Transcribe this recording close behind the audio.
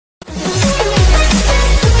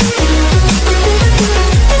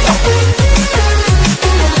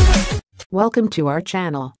Welcome to our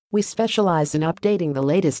channel. We specialize in updating the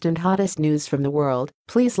latest and hottest news from the world.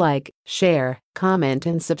 Please like, share, comment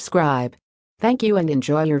and subscribe. Thank you and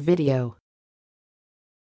enjoy your video.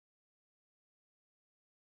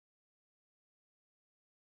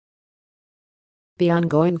 The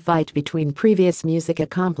ongoing fight between previous music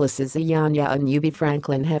accomplices Iyanya and Ubi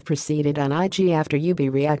Franklin have proceeded on IG after Ubi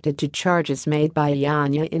reacted to charges made by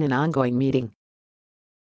Iyanya in an ongoing meeting.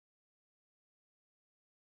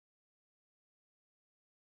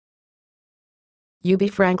 Ubi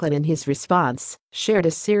Franklin in his response shared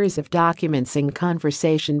a series of documents in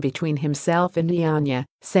conversation between himself and Iyanya,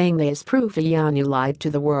 saying they as proof Iyanya lied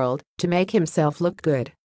to the world to make himself look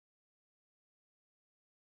good.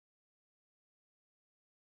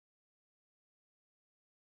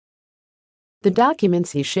 The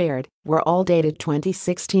documents he shared were all dated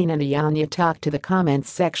 2016 and Iyanya talked to the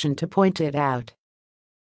comments section to point it out.